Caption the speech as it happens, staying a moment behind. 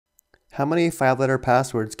How many 5-letter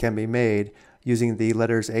passwords can be made using the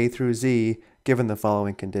letters A through Z given the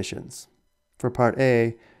following conditions? For part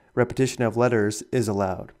A, repetition of letters is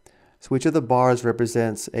allowed. So each of the bars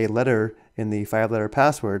represents a letter in the 5-letter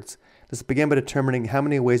passwords. Let's begin by determining how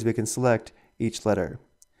many ways we can select each letter.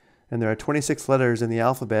 And there are 26 letters in the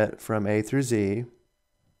alphabet from A through Z.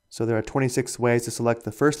 So there are 26 ways to select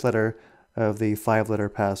the first letter of the 5-letter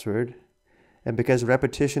password. And because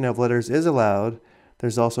repetition of letters is allowed,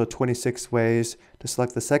 there's also 26 ways to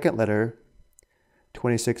select the second letter,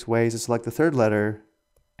 26 ways to select the third letter,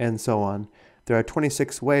 and so on. There are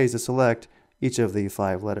 26 ways to select each of the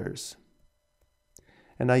 5 letters.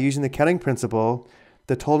 And now using the counting principle,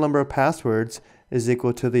 the total number of passwords is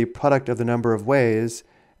equal to the product of the number of ways,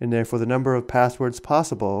 and therefore the number of passwords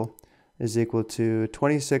possible is equal to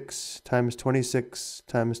 26 times 26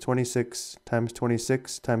 times 26 times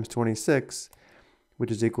 26 times 26,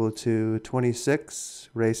 which is equal to 26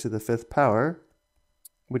 raised to the 5th power,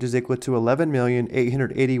 which is equal to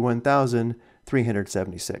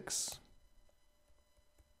 11,881,376.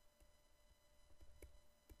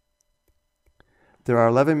 There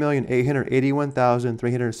are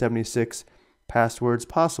 11,881,376 passwords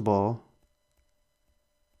possible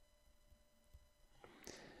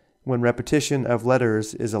when repetition of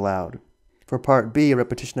letters is allowed. For part B,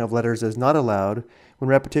 repetition of letters is not allowed. When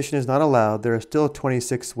repetition is not allowed, there are still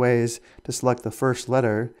 26 ways to select the first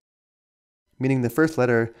letter, meaning the first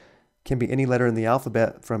letter can be any letter in the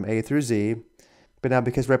alphabet from A through Z. But now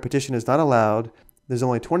because repetition is not allowed, there's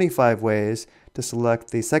only 25 ways to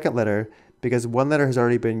select the second letter because one letter has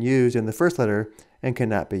already been used in the first letter and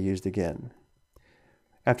cannot be used again.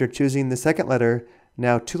 After choosing the second letter,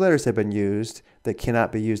 now 2 letters have been used that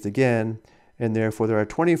cannot be used again, and therefore there are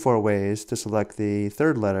 24 ways to select the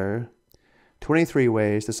third letter, 23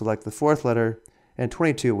 ways to select the fourth letter, and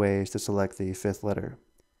 22 ways to select the 5th letter.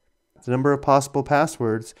 The number of possible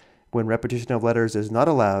passwords when repetition of letters is not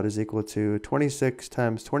allowed is equal to 26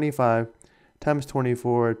 times 25 times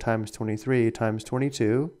 24 times 23 times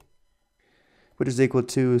 22, which is equal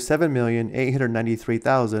to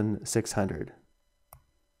 7,893,600.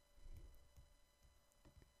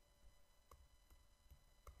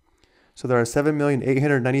 So there are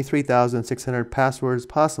 7,893,600 passwords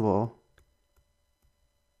possible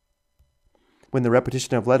when the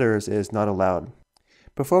repetition of letters is not allowed.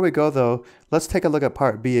 Before we go though, let's take a look at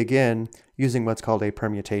part B again using what's called a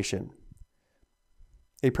permutation.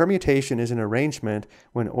 A permutation is an arrangement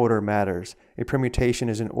when order matters. A permutation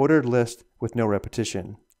is an ordered list with no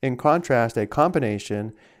repetition. In contrast, a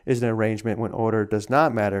combination is an arrangement when order does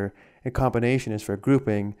not matter. A combination is for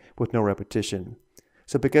grouping with no repetition.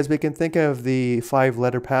 So because we can think of the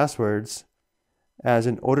 5-letter passwords as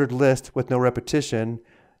an ordered list with no repetition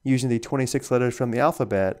using the 26 letters from the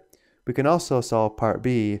alphabet, we can also solve part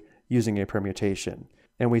B using a permutation.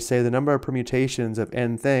 And we say the number of permutations of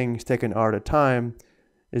n things taken r at a time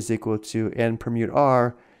is equal to n permute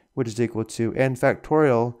r, which is equal to n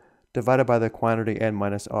factorial divided by the quantity n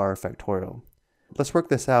minus r factorial. Let's work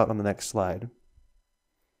this out on the next slide.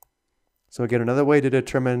 So again, another way to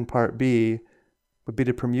determine part B would be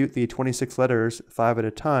to permute the 26 letters 5 at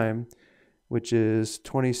a time, which is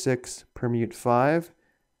 26 permute 5,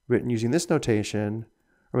 written using this notation,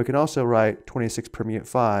 or we can also write 26 permute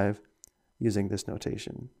 5 using this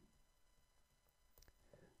notation.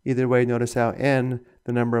 Either way, notice how n,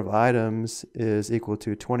 the number of items, is equal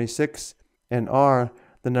to 26, and r,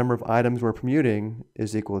 the number of items we're permuting,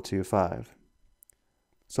 is equal to 5.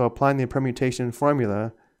 So applying the permutation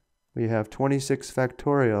formula, we have 26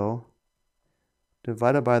 factorial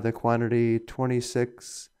divided by the quantity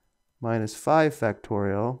 26 minus 5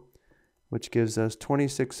 factorial, which gives us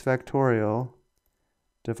 26 factorial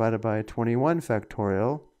divided by 21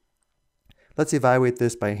 factorial. Let's evaluate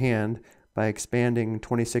this by hand by expanding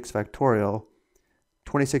 26 factorial.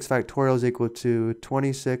 26 factorial is equal to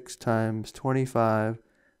 26 times 25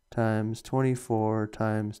 times 24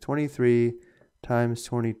 times 23 times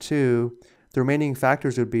 22. The remaining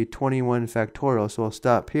factors would be 21 factorial, so we'll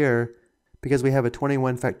stop here because we have a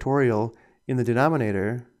 21 factorial in the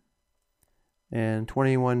denominator, and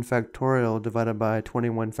 21 factorial divided by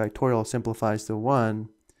 21 factorial simplifies to 1.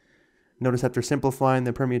 Notice after simplifying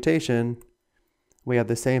the permutation, we have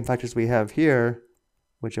the same factors we have here,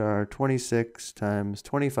 which are 26 times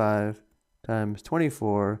 25 times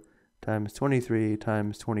 24 times 23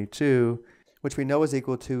 times 22, which we know is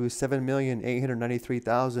equal to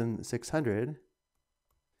 7,893,600,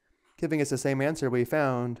 giving us the same answer we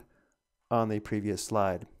found on the previous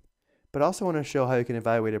slide. But I also want to show how you can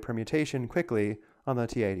evaluate a permutation quickly on the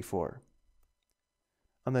T84.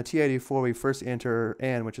 On the T84, we first enter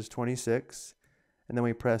n, which is 26, and then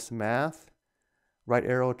we press Math, right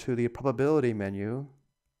arrow to the probability menu,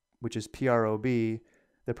 which is PROB. The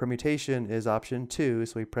permutation is option 2,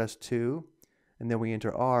 so we press 2, and then we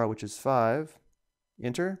enter R, which is 5,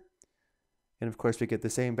 enter, and of course we get the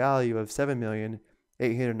same value of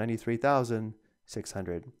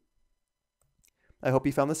 7,893,600. I hope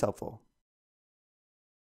you found this helpful.